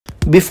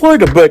Before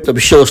the birth of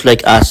shows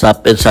like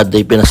ASAP and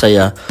Sunday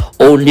Pinasaya,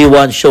 only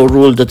one show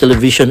ruled the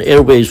television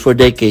airwaves for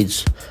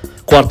decades,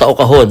 Kwarta o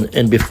Kahon,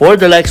 and before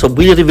the likes of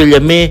Willie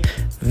Revillame,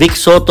 Vic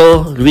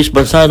Soto, Luis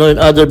Manzano, and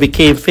others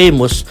became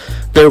famous,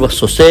 there was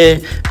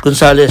Jose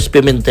Gonzalez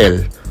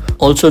Pimentel,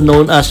 also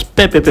known as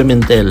Pepe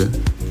Pimentel.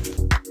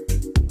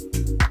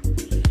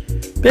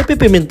 Pepe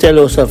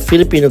Pimentel was a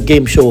Filipino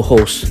game show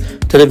host,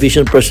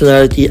 television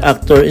personality,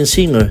 actor, and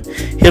singer.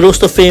 He rose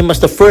to fame as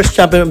the first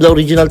champion of the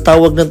original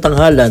Tawag ng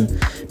Tanghalan.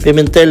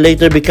 Pimentel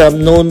later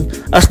became known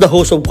as the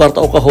host of Kwarta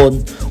o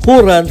Kahon,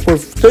 who ran for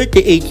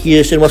 38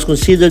 years and was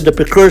considered the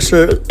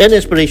precursor and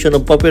inspiration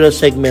of popular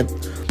segments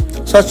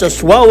such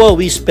as Wawa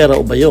Wispera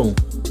o Bayong.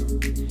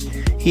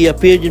 He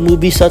appeared in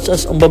movies such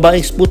as Ang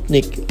Babaeng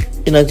Sputnik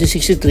in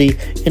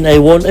 1963 and I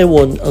Won,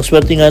 Ang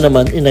Swerte Nga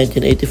Naman in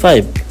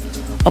 1985.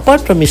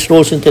 Apart from his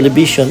roles in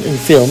television and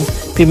film,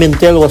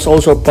 Pimentel was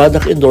also a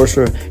product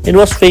endorser and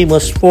was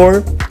famous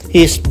for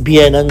his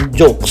Bienang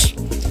jokes.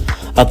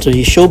 After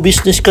his show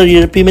business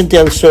career,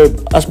 Pimentel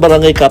served as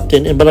barangay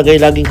captain in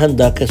Barangay Laging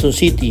Handa, Quezon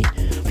City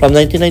from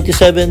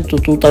 1997 to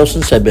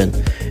 2007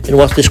 and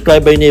was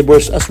described by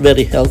neighbors as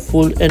very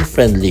helpful and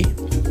friendly.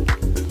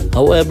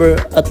 However,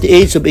 at the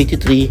age of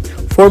 83,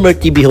 former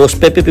TV host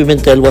Pepe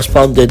Pimentel was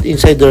found dead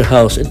inside their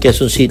house in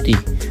Quezon City.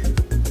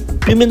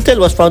 Pimentel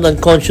was found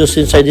unconscious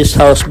inside his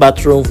house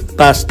bathroom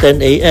past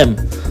 10 a.m.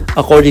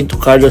 According to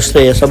Carlos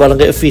Reyes, a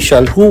barangay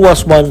official who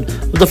was one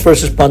of the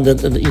first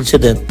respondents in the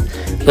incident.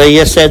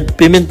 Reyes said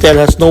Pimentel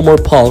has no more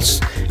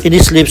pulse and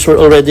his lips were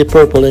already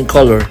purple in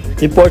color.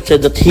 Reports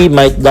said that he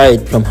might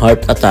died from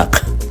heart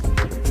attack.